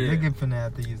status? Yeah. Nigga finna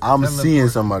have to use a I'm teleporter. seeing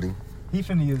somebody. He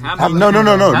finna use a How teleporter. many-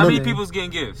 No. How on many Monday. people's getting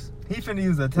gifts? He finna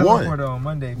use a teleporter on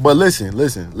Monday. But listen.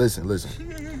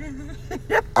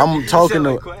 I'm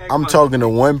talking to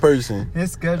one person.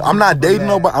 His schedule. I'm not dating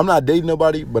nobody.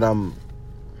 nobody, but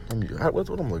what's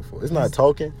what I'm looking for? It's not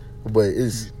talking, but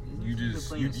it's You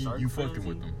just you fucking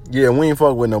with them. yeah, we ain't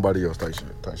fuck with nobody else. Type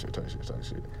shit.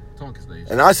 Talking stage.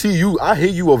 And I see you, I hear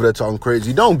you over there talking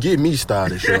crazy. Don't get me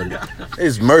started, shorty.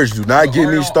 It's merged. Do not get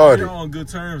me started. Y'all on good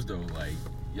terms though, like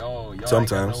y'all.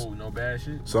 Sometimes. Ain't got no bad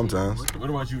shit. Sometimes. What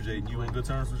about you, Jaden? You in good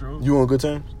terms with Rose? You on good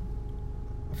terms?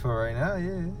 For right now,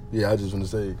 yeah. Yeah, I just want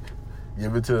to say,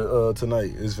 give it to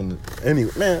tonight. It's finna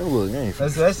anyway. Man, look, ain't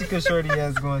finna. That's because Shorty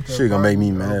has going to. Shit gonna make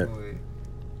me mad.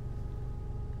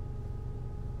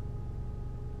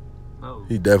 No.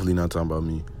 He definitely not talking about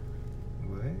me.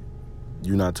 What?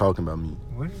 You not talking about me.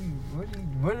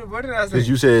 What did I say? Because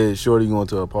you said Shorty going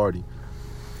to a party.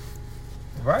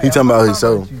 Right, He talking about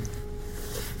himself. you.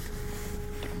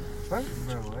 What?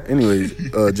 Bro, what? Anyways,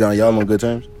 John, y'all on good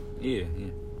terms? Yeah.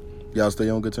 Y'all stay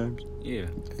on good terms? Yeah.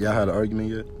 Y'all had an argument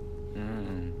yet?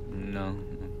 No.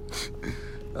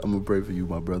 I'm gonna pray for you,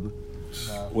 my brother.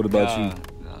 Nah. What about you?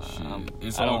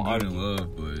 It's I all don't good in argue.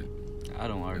 love, but I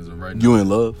don't as argue. of right now, You in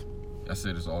love? I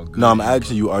said it's all good. No, I'm in asking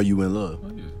love. you, are you in love?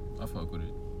 Oh yeah, I fuck with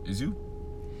it. Is you?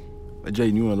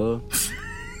 Jaden, you in love?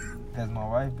 That's my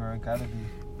wife, bro. Gotta be.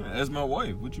 That's my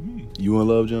wife. What you mean? You in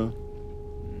love, John?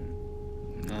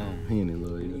 No. He ain't in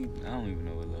love yet. I don't even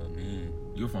know what love means.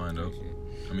 You'll find out.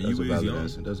 I mean, That's a you is valid young.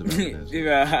 answer. That's a valid answer.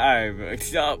 Alright, bro.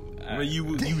 Stop. I mean,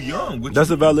 you young. What That's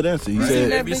you a valid answer. He Right.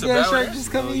 said, That That big big ass ass shirt shirt just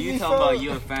just No, come you talking about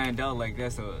you'll find out like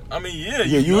that's a. I mean, yeah.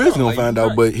 yeah, you young, is gonna like, find you out,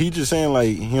 right. but he just saying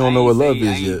like he I don't know ain't what love say-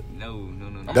 I is ain't- yet. No.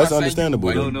 I'm That's not saying understandable,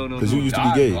 you- though. No. Because you used to be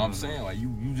die, gay. bro. I'm saying like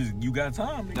you got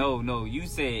time. Nigga. No. You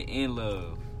said in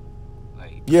love.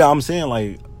 Like. Yeah, I'm saying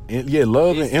like,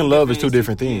 love and it's in two love is two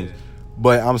different- different things. yeah.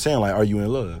 But I'm saying like, are you in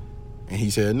love? And he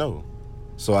said no.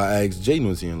 So I asked Jaden,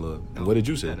 was he in love? And what did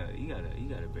you say? You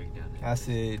gotta break down that. I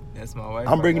said that's my wife.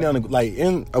 I'm breaking down the, like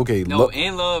in okay. No,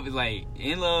 in love is like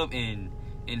in love and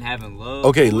having love.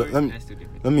 Okay, for let it, me- that's two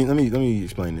different. Let me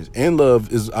explain this. In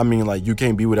love is, I mean, like you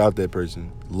can't be without that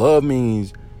person. Love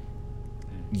means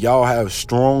y'all have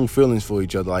strong feelings for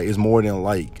each other. Like it's more than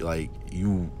like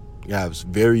you have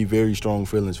very, very strong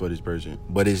feelings for this person,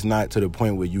 but it's not to the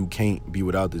point where you can't be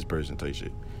without this person type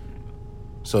shit.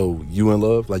 So you in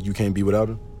love, like you can't be without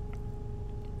her?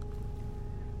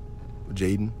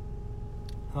 Jaden?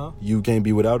 Huh? You can't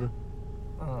be without her?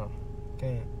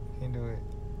 Can't do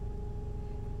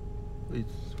it.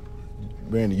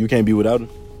 Brandon, you can't be without her?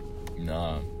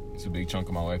 Nah, it's a big chunk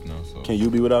of my life now. So Can you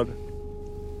be without her?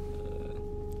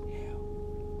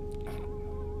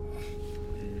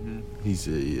 He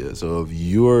said, yeah. So if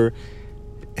you're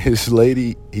his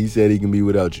lady, he said he can be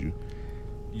without you.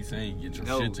 you saying get your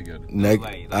No. shit together. Next,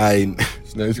 like-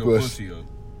 next Your question. pussy up.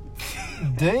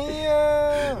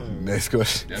 Damn. Next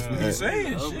question. That's what he's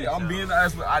saying. Oh, Shit, my I'm God. being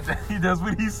honest. That's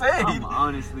what he's saying. I'm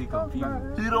honestly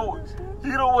confused. He don't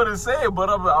want to say it, but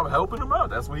I'm helping him out.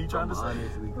 That's what he's trying I'm to say.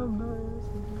 honestly confused.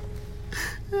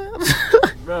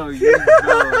 Bro, if you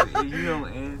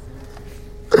don't answer.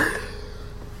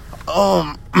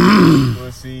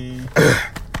 Pussy.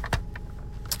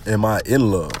 Am I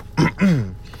in love?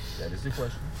 That is the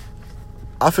question.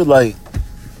 I feel like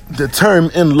the term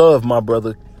in love, my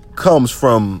brother, comes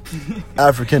from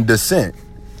African descent.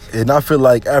 And I feel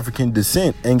like African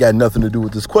descent ain't got nothing to do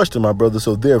with this question, my brother.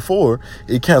 So therefore,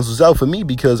 it cancels out for me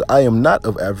because I am not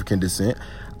of African descent.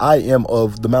 I am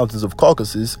of the mountains of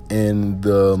Caucasus and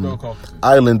the Spell Caucasus.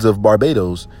 islands of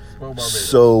Barbados. Spell Barbados.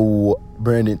 So,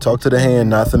 Brandon, talk to the hand,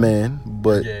 not the man.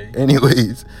 But Yeah.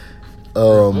 anyways,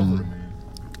 in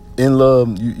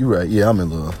love, you right. Yeah, I'm in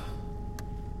love.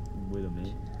 Wait a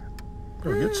minute.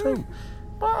 Bro, get your...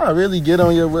 I really get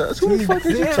on your... Who the fuck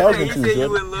is you talking You to, said you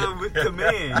brother? in love with the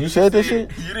man. You said that shit?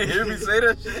 You didn't hear me say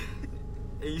that shit?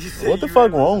 You said What the you fuck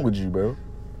in love. wrong with you, bro?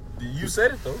 You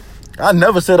said it though. I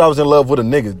never said I was in love with a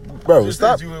nigga. Bro, You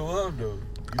stop. said you in love though. You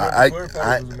I- never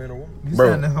clarified if it was a man or woman. You Bro,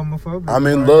 sounding homophobic. I'm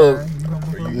in bro. love. You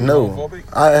homophobic. No, homophobic?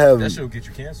 I have... That shit'll get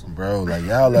you canceled. Bro, like,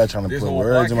 y'all are trying to This put whole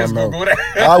words in my podcast gonna mouth. go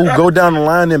there. I will go down the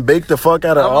line and bake the fuck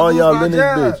out of I'ma all lose y'all my in this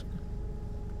job. bitch.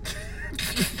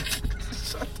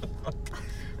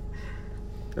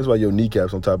 That's why your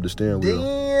kneecaps on top of the steering wheel.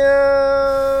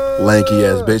 Damn. Lanky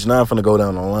ass bitch. Now I'm finna go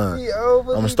down the line.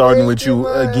 I'm starting with you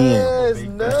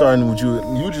again. I'm starting with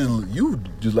you. You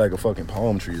just like a fucking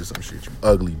palm tree or some shit. You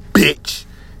ugly bitch.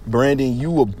 Brandon,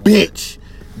 you a bitch.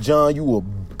 John, you a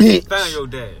bitch. Found your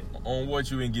dad. On what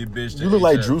you ain't get bitch. You look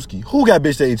like Drewski. Who got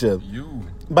bitch to HIV? You.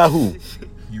 By who?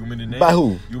 You want me to name? By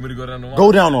who? You want me to go down the line?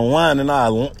 Go down the line and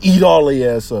I'll eat all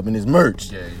their ass up in his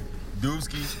merch. Okay.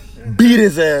 Dubsky. Beat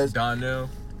his ass. Donnell.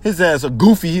 His ass a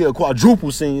goofy. He a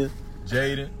quadruple senior.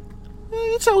 Jaden.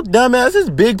 Get your dumb ass. His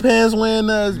big pants wearing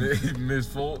ass. Miss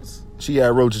Fultz. She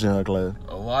had roaches in her class.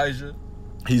 Elijah.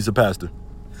 He's a pastor.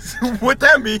 What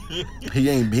that mean? He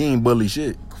ain't bully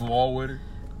shit. Claw with her.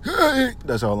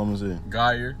 That's all I'm gonna say.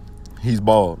 Geyer. He's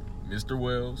bald. Mr.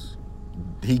 Wells.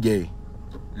 He gay.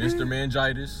 Mr.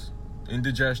 Mangitis.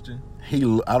 Indigestion.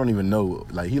 I don't even know.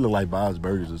 Like he look like Bob's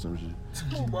Burgers or some shit.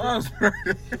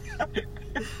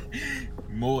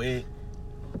 Moet.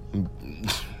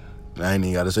 I ain't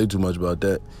even gotta say too much about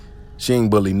that. She ain't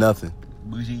bully nothing.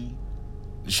 Bougie.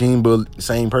 She ain't bully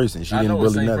same person. She I didn't know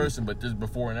it's bully same nothing. person, but this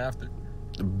before and after.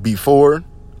 Before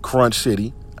Crunch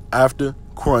City, after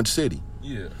Crunch City. Yeah,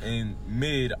 Yeah, and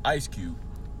mid Ice Cube.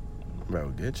 Bro,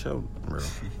 get your bro.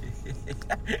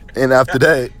 And after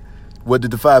that, what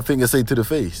did the 5 fingers say to the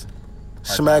face?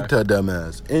 Smacked her dumb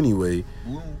ass. Anyway,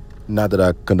 not that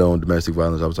I condone domestic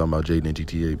violence. I was talking about Jaden and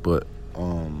GTA, but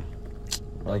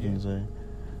what can you say?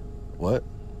 What?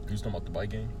 You was talking about the bike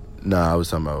game? Nah, I was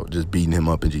talking about just beating him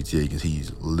up in GTA because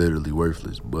he's literally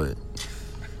worthless. But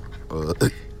what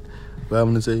I'm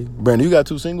gonna say, Brandon, you got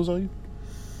 2 singles on you?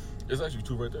 It's actually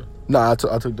 2 right there. Nah, I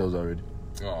took those already.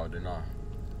 Oh, they're not.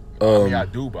 I mean, I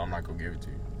do, but I'm not gonna give it to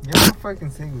you. You're my fucking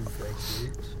singles, like,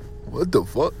 bitch. What the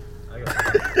fuck? I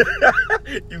got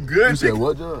You good? You said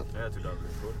what, John? I got $2 in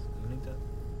course.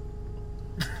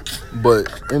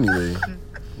 But anyway,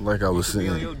 like I was You on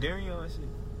saying, your dairy on shit.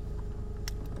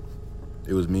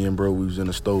 it was me and bro. We was in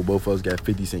the store. Both of us got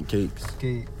 50-cent cakes.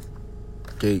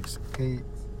 Cakes.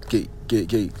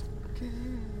 Cakes.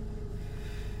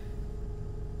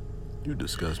 You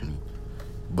disgust me.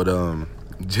 But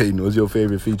Jaden, what's your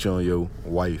favorite feature on your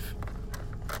wife?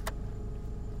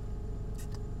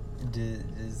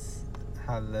 Just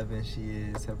how loving she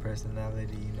is, her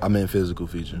personality. You know? I meant physical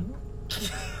feature.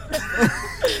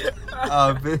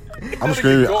 But I'm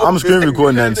screen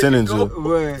recording that and sending to her.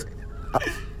 what?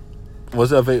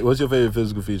 What's your favorite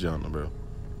physical feature on her, bro?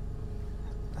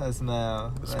 Her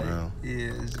smile. The smile. Yeah.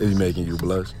 Is he making you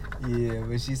blush? Yeah,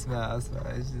 when she smiles,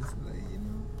 it's just like, you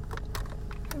know.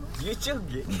 You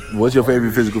joking? What's your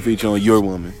favorite physical feature on your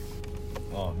woman?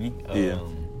 Oh, me? Yeah.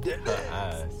 Her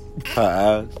eyes. Her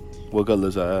eyes. What color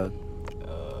is her eyes?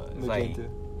 It's like,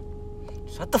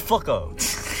 shut the fuck up.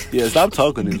 Yeah, stop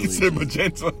talking this You way. said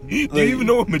magenta. Do you even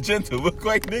know what magenta look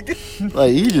like, nigga?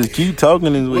 Like, he just keep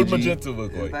talking this way. What G. magenta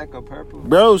look It's like? like a purple.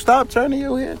 Bro, stop turning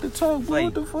your head to talk, bro. Like-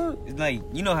 What the fuck? It's like,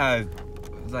 you know how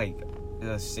it's like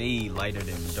a shade lighter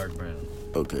than dark brown.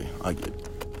 Okay, I get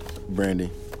it. Brandy,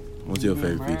 what's your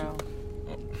favorite feature?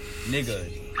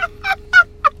 Nigga.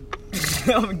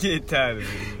 I'm getting tired of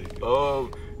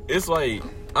it. It's like,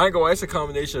 I ain't gonna. It's a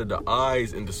combination of the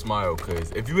eyes and the smile.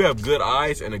 Cause if you have good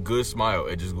eyes and a good smile,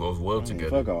 it just goes well together.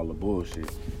 Fuck all the bullshit.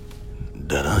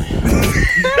 That I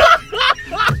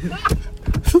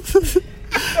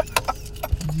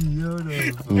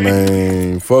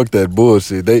Man, fuck that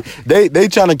bullshit. They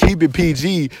trying to keep it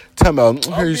PG. Talking about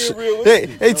her. being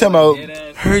realistic. They talking about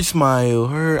her smile,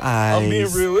 her eyes. I'm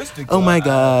being realistic. Oh my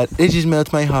God, it just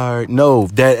melts my heart. No,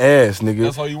 that ass, nigga.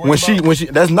 That's all you worry about? When she,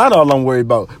 that's not all I'm worried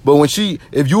about. But when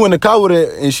if you in the car with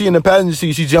her and she in the passenger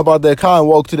seat, she jump out that car and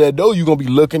walk to that door, you gonna be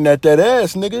looking at that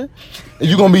ass, nigga. And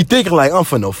you gonna be thinking like, I'm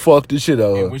finna fuck this shit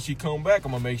up. And when she come back,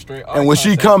 I'm gonna make straight eye And when she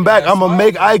contact come back, and I'm gonna smile.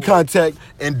 make eye contact,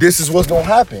 and this is what's gonna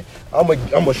happen. I'm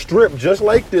gonna strip just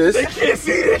like this. They can't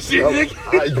see that shit,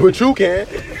 nigga. But you can.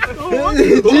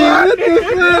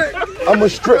 I'm gonna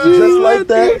strip just like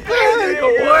that.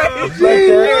 What? Just like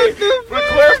that. For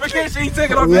clarification, he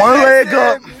taking off One leg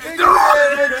up.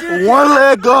 One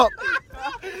leg up.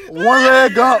 One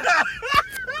leg up.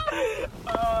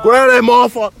 Grab that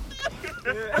motherfucker.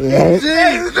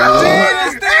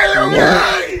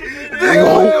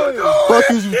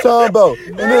 Fuck is you talking about?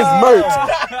 And this merch.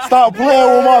 Stop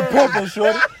playing with my pimping,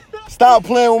 shorty. Stop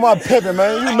playing with my pimping,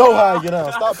 man. You know how I get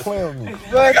down. Stop playing with me.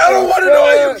 I don't want to know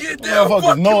how you get there.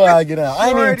 Motherfuckers know how I get down.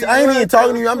 I ain't even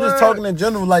talking to you. I'm just talking in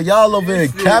general. Like, y'all over here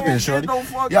capping, shorty.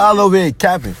 Y'all over here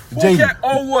capping. Jaden,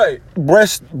 Oh, what?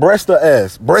 breast or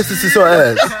ass? Breast is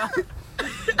her ass.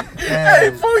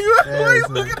 Hey, fool, you Ass,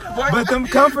 look at the boy. But them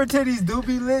comfort titties do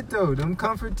be lit though. Them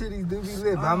comfort titties do be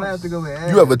lit. But I'm gonna have to go with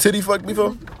ass. You ever titty fucked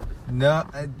before? No,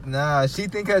 nah. She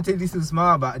think her titties too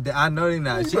small, but I know they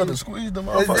not. You She better squeeze them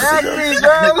motherfuckers.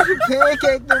 exactly, bro.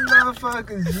 Pancake them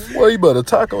motherfuckers. G. Well, you better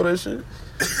taco that shit.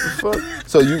 The fuck?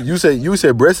 So you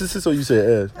say breast is or you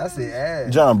say ass? I say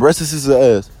ass. John, breast is or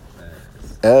ass?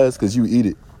 Ass, cause you eat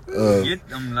it.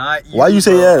 I'm not you. Why you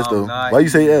say bro. ass, though? I'm not Why you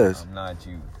say ass? I'm not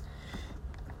you.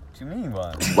 What you mean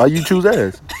why? Why you choose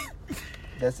ass?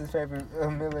 That's his favorite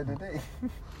meal of the day.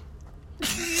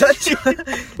 Shut you.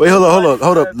 Wait,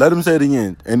 hold up. Let him say it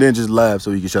again, and then just laugh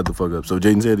so he can shut the fuck up. So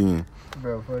Jaden, say it again.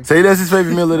 Bro, fuck Say that's his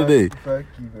favorite meal of the day. Fuck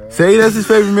you, bro. Say that's his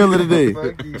favorite meal of the day.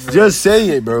 Fuck you, bro. Just say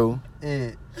it, bro.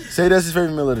 It, Say that's his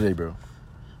favorite meal of the day, bro.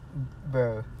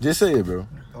 bro. Just say it, bro.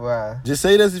 Why? Just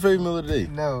say that's his favorite meal of the day.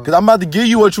 No. Cause I'm about to give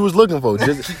you what you was looking for.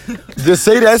 Just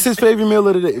say that's his favorite meal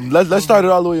of the day. Let's start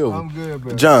it all the way over. I'm good,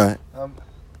 bro. John, I'm-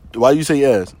 why you say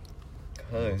ass?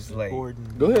 Cause like Go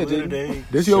ahead, Jaden.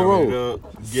 This your role.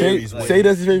 Say Gary's that's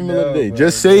his favorite meal of the day. No,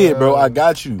 Just bro. say it, bro. I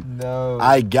got you. No.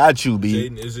 I got you, B.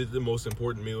 Jaden, is it the most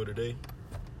important meal of the day?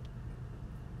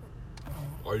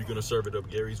 Are you gonna serve it up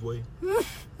Gary's way?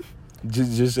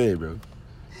 Just say it, bro.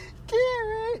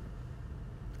 Carrot.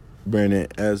 Brandon,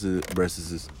 ass is breast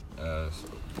is. Ass.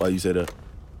 Why you say that?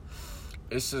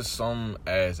 It's just some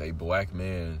as a black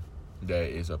man that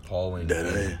is appalling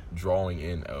in drawing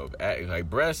in of like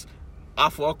breasts. I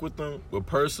fuck with them, but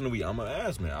personally, I'm an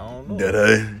ass man. I don't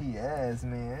know. He ass,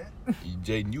 man.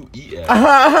 Jaden, you eat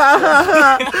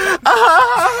ass.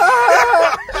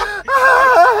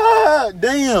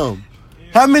 Damn.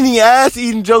 How many ass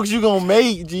eating jokes you gonna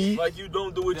make, G? Like you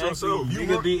don't do it yourself. You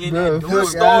could be in Bro, that You dorm.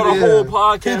 start a whole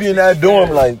podcast. He be in that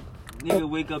dorm like, Nigga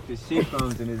wake up to shit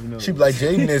comes in his nose. she be like,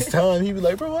 Jaden, it's time. He be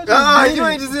like, bro, I just Ah, did you it.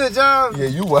 ain't just did a job. Yeah,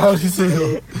 you wild as hell.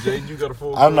 Jaden, you got a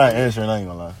full. I'm not answering, I ain't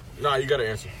gonna lie. Nah, you gotta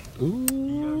answer.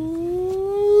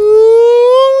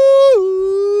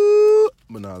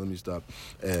 But nah, let me stop.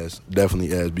 Ass,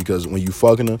 definitely ass, because when you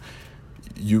fucking her,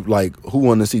 you like, who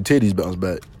want to see titties bounce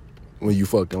back when you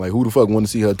fucking? Like, who the fuck want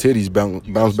to see her titties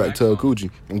bounce back to her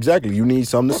coochie? Exactly. You need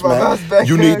something to Bounce smack. back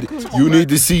You to need her coochie. you need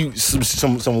to see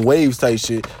some waves type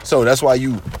shit. So that's why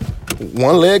you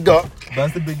one leg up,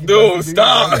 That's the big Dude,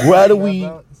 stop. grab the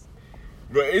weed.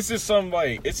 But it's just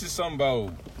something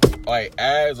about like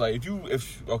ass. Like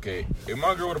if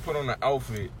my girl were to put on an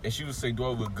outfit and she would say, "Do I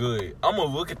look good?" I'm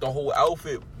gonna look at the whole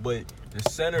outfit, but the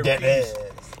centerpiece,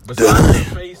 besides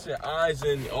the face and eyes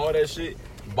and all that shit,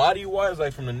 body wise,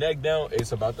 like from the neck down,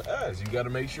 it's about the ass. You gotta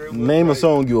make sure. It looks Name a right.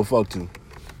 song you a fuck to.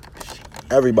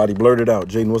 Everybody blurt it out.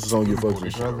 Jaden, what's the song you a fuck Pull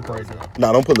this to? shit up right now.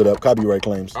 Nah, don't pull it up. Copyright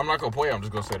claims. I'm not gonna play. I'm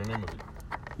just gonna say the name of it.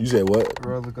 You said what?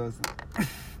 Roller coaster.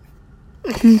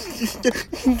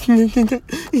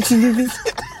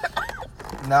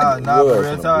 Nah, You but are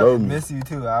real finna talk, blow me. miss you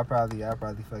too. I probably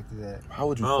fucked to that. How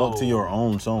would you Oh. fuck to your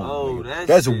own song? Oh, nigga? that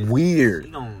that's shit. weird.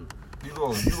 You gon' You go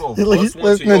Look, bust he's one to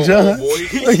listening your to John. own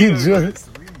voice. Look, he just.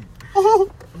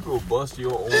 You go bust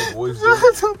your own voice.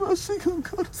 Talking about she gonna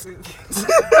go to sleep.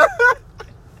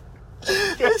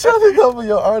 You trying to cover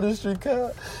your artistry,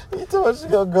 Kyle. You talking about she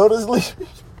gonna go to sleep.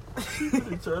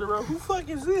 Turn around. Who fuck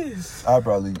is this? I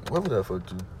probably. What would I fuck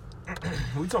to?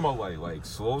 We talking about like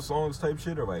slow songs type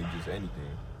shit or like just anything?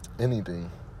 Anything.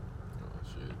 Oh,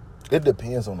 shit. It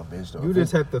depends on the bitch though. You If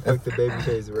just it's- have to fuck the baby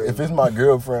face right. If it's my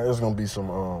girlfriend, it's gonna be some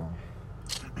hold on.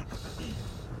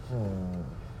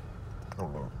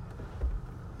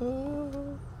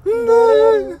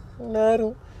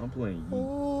 I'm playing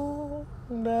you.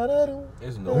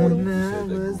 There's no one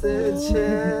who said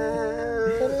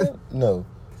that. No.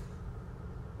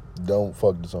 Don't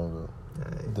fuck the song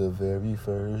up. The very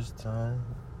first time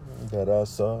that I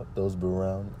saw those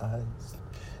brown eyes,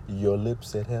 your lips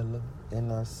said hello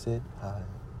and I said hi.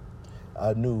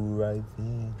 I knew right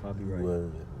then Copyright. you were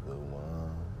the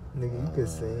one. Nigga, you could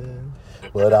sing.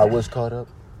 But I was caught up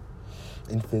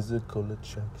in physical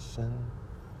attraction.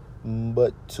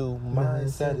 But to my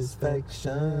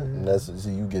satisfaction.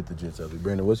 See, you get the gist of it.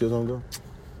 Brandon, what's your song go?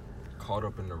 Caught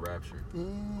up in the rapture.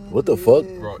 What the fuck?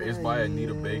 Bro, it's by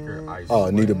Anita Baker. I Oh, swear.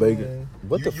 Anita Baker.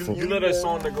 What the you, fuck? you know that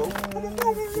song that goes.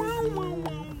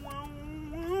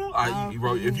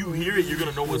 Bro, if you hear it, you're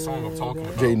gonna know what song I'm talking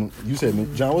about. Jaden, you said me.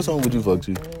 John, what song would you fuck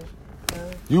to?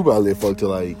 You probably fuck to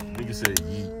like. Nigga said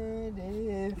yeet.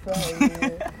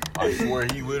 I swear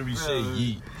he literally said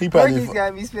yeet. He probably. Fergie's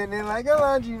got me spinning like a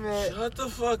laundry mat. Shut the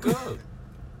fuck up.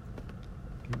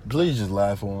 Please just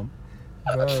laugh for him.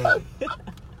 Bro.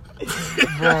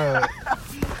 Bro.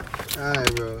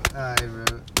 Alright, bro.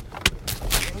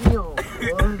 Yo,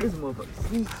 this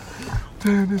motherfucker.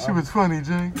 Damn, this shit was funny,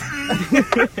 Jay.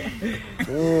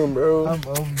 Damn, bro. I'm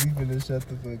overly finna shut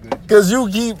the fuck up. Cause you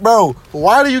keep, bro.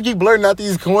 Why do you keep blurting out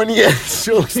these corny ass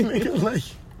jokes, nigga? Like,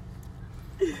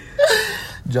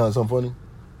 John, something funny?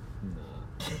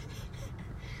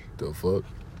 The fuck?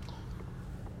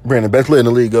 Brandon, best player in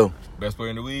the league, go. Best player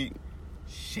in the league?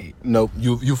 Shit. No,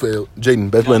 you failed. Jaden,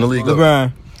 best player in the league, go.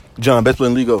 LeBron. John, best player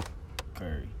in the league, go.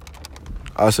 Curry.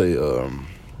 I say,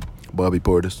 Bobby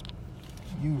Portis.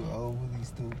 You overly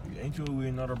stupid. Ain't you a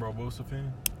Leonardo Barbosa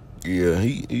fan? Yeah,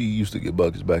 he used to get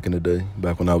buckets back in the day,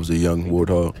 back when I was a young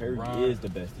warthog. Curry is the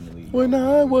best in the league. When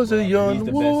I was a young He's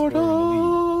the best scorer in the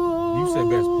warthog. You said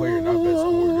best player, not best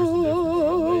scorer. There's a difference.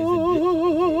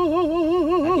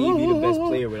 How can you be the best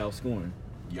player without scoring?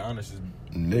 Giannis is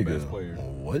the Nigga, best player.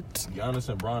 what? Giannis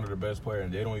and Bron are the best player,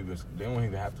 and they don't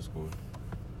even have to score.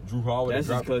 Drew Holiday That's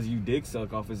just dropped. because you dick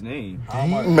suck off his name. How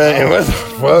am I- Man, what the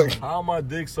fuck? How am I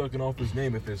dick sucking off his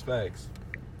name if it's facts?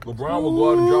 LeBron will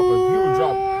go out and he would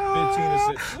drop 15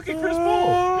 assists. Look at Chris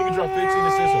Paul. He can drop 15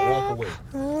 assists and walk away.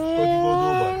 What you gonna do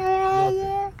about it?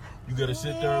 Nothing. You gotta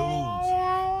sit there and lose.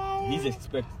 He's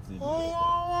expected to do that.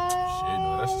 Shit, no,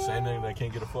 that's the same thing that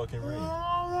can't get a fucking ring.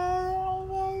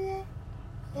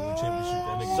 Win the championship,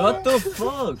 that nigga Shut got- the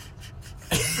fuck.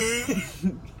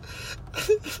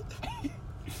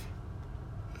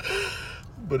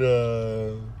 But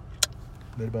that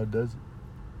about does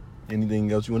it. Anything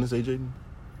else you want to say, Jaden?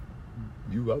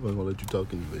 I wasn't gonna let you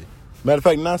talk anyway. Matter of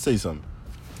fact, now say something.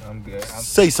 I'm good.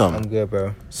 Say something. I'm good,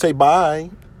 bro. Say bye.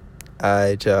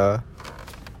 Alright, y'all.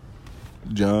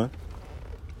 John.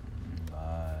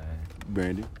 Bye.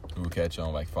 Brandy. We'll catch you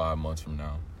on like 5 months from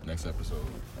now. Next episode.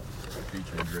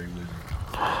 Featuring Dre Wizard.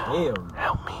 Damn.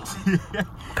 Help me.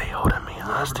 They holding me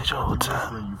hostage the whole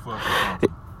time.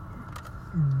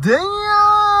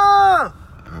 Damn!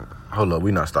 Hold up,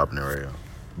 we not stopping it right now.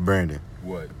 Brandon.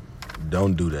 What?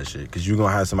 Don't do that shit. Cause you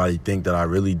gonna have somebody think that I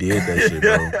really did that shit,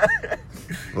 bro.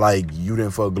 Like you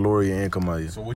didn't fuck Gloria and Kamaya. So what